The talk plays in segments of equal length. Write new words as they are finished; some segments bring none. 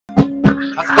How's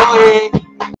it going?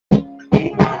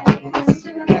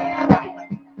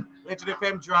 Legend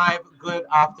FM Drive, good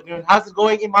afternoon. How's it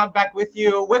going? Iman back with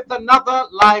you with another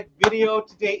live video.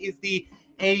 Today is the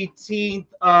 18th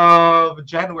of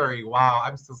January. Wow,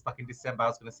 I'm still stuck in December. I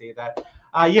was going to say that.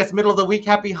 Yes, middle of the week.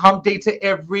 Happy hump day to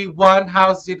everyone.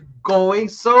 How's it going?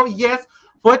 So, yes,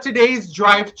 for today's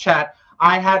Drive chat,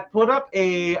 I had put up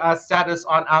a status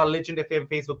on our Legend FM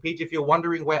Facebook page. If you're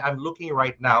wondering where I'm looking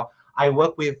right now, I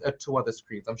work with two other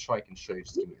screens. I'm sure I can show you.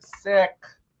 Just give me a sec.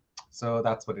 So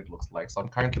that's what it looks like. So I'm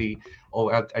currently,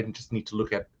 I just need to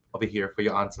look at over here for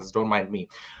your answers. Don't mind me.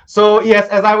 So yes,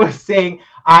 as I was saying,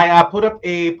 I put up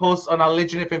a post on our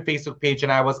Legend FM Facebook page,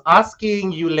 and I was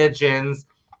asking you legends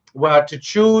to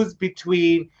choose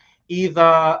between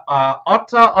either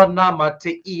otter or nama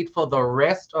to eat for the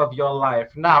rest of your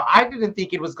life. Now, I didn't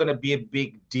think it was going to be a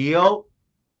big deal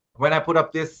when I put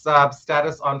up this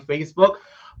status on Facebook.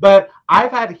 But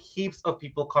I've had heaps of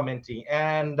people commenting,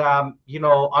 and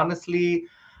honestly,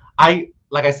 like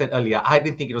I said earlier, I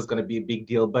didn't think it was going to be a big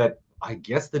deal, but I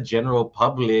guess the general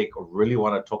public really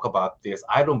want to talk about this.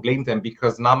 I don't blame them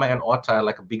because nama and otter are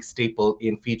like a big staple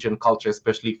in Fijian culture,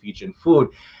 especially Fijian food.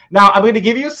 Now, I'm going to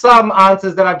give you some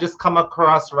answers that I've just come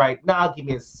across right now. Give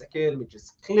me a second. Let me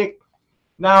just click.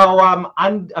 Now,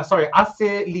 Ase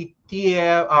Litie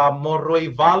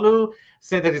Moroivalu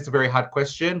said that it's a very hard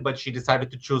question, but she decided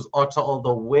to choose otter all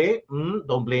the way.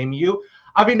 Don't blame you.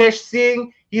 Avinash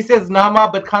Singh, he says nama,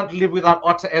 but can't live without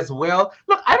otter as well.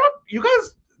 Look, you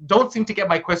guys don't seem to get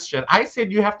my question. I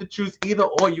said you have to choose either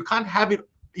or. You can't have it,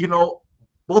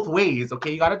 both ways.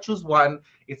 Okay, you got to choose one.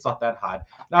 It's not that hard.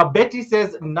 Now, Betty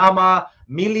says nama.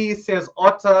 Millie says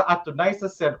otter. Atunaisa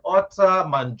said otter.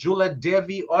 Manjula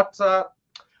Devi, otter.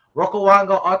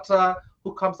 Rokawanga, otter.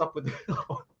 Who comes up with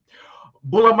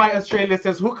Bullamai Australia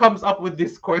says, who comes up with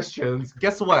these questions?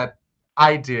 Guess what?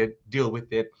 I did deal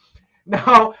with it.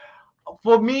 Now,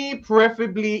 for me,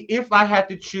 preferably, if I had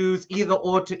to choose either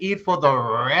or to eat for the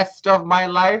rest of my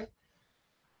life,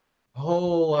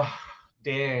 oh,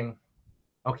 dang.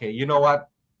 Okay, you know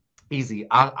what? Easy.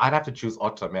 I'd have to choose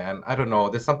otter, man. I don't know.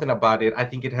 There's something about it. I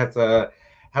think it has a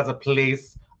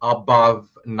place above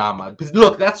nama. Because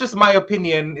look, that's just my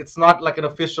opinion. It's not like an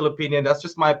official opinion. That's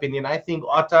just my opinion. I think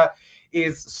otter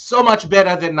is so much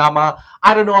better than nama.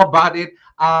 I don't know about it.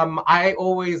 I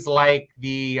always like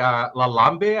the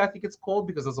lalambe, I think it's called,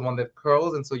 because it's the one that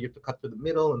curls, and so you have to cut through the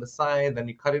middle and the side, then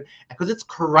you cut it because it's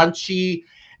crunchy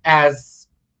as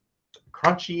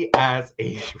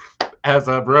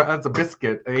a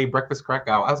biscuit, a breakfast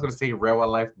cracker. I was gonna say Rewa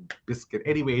Life biscuit.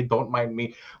 Anyway, don't mind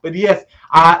me. But yes,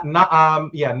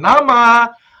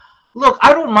 nama. Look,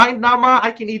 I don't mind nama.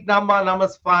 I can eat nama.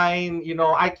 Nama's fine.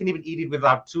 I can even eat it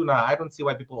without tuna. I don't see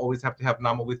why people always have to have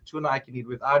nama with tuna. I can eat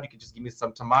without. You can just give me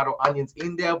some tomato, onions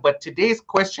in there. But today's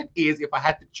question is, if I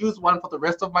had to choose one for the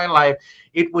rest of my life,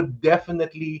 it would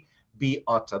definitely be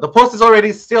otter. The post is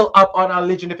already still up on our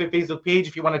Legend FM Facebook page.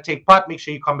 If you want to take part, make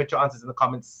sure you comment your answers in the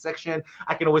comments section.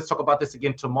 I can always talk about this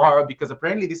again tomorrow because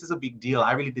apparently this is a big deal.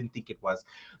 I really didn't think it was.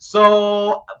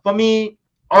 So for me,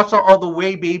 otter all the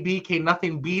way, baby. Can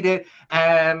nothing beat it.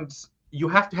 And you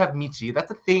have to have michi. That's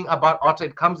the thing about otter.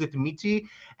 It comes with michi.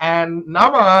 And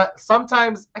nama,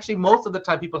 sometimes, actually most of the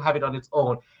time, people have it on its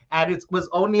own. And it was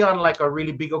only on like a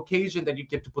really big occasion that you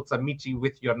get to put some michi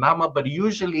with your nama. But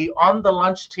usually on the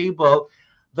lunch table,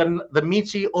 the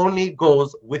michi only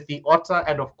goes with the otter.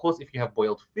 And of course, if you have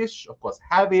boiled fish, of course,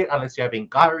 have it. Unless you're having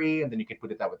curry, and then you can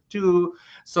put it that with too.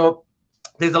 So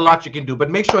there's a lot you can do, but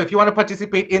make sure if you want to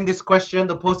participate in this question,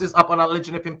 the post is up on our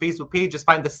Legend FM Facebook page. Just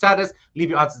find the status,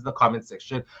 leave your answers in the comment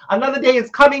section. Another day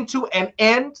is coming to an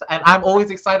end, and I'm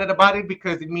always excited about it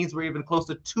because it means we're even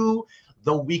closer to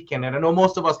the weekend, and I know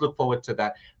most of us look forward to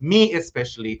that, me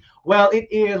especially. Well,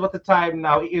 it is, what the time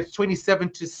now? It is 27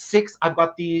 to 6. I've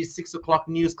got the 6 o'clock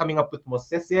news coming up with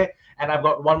Mosese, and I've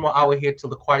got one more hour here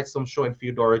till the Quiet Storm show, and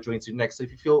Theodora joins you next. So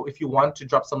if you want to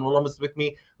drop some numbers with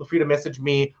me, feel free to message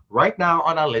me right now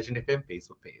on our Legend FM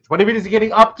Facebook page. Whatever it is you're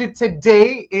getting up to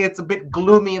today, it's a bit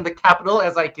gloomy in the capital,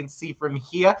 as I can see from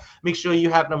here. Make sure you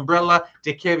have an umbrella,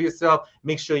 take care of yourself,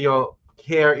 make sure your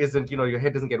hair isn't, your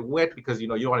hair doesn't get wet because, you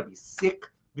don't want to be sick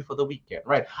before the weekend,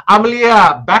 right?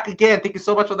 Amalia, back again. Thank you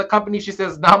so much for the company. She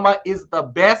says Nama is the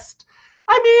best.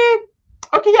 I mean,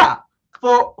 okay, yeah,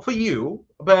 for you,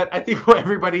 but I think for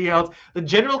everybody else, the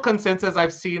general consensus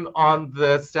I've seen on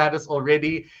the status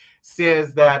already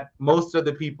says that most of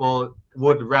the people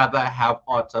would rather have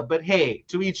otter. But hey,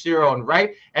 to each their own,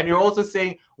 right? And you're also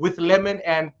saying with lemon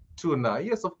and tuna.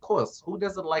 Yes, of course. Who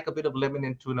doesn't like a bit of lemon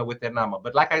and tuna with their nama?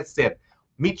 But like I said,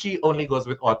 michi only goes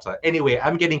with otter. Anyway,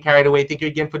 I'm getting carried away. Thank you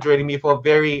again for joining me for a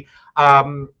very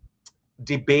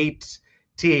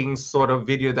debating sort of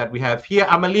video that we have here.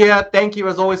 Amalia, thank you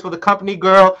as always for the company,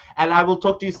 girl. And I will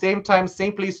talk to you same time,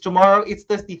 same place tomorrow. It's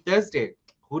Thirsty Thursday.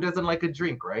 Who doesn't like a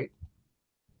drink, right?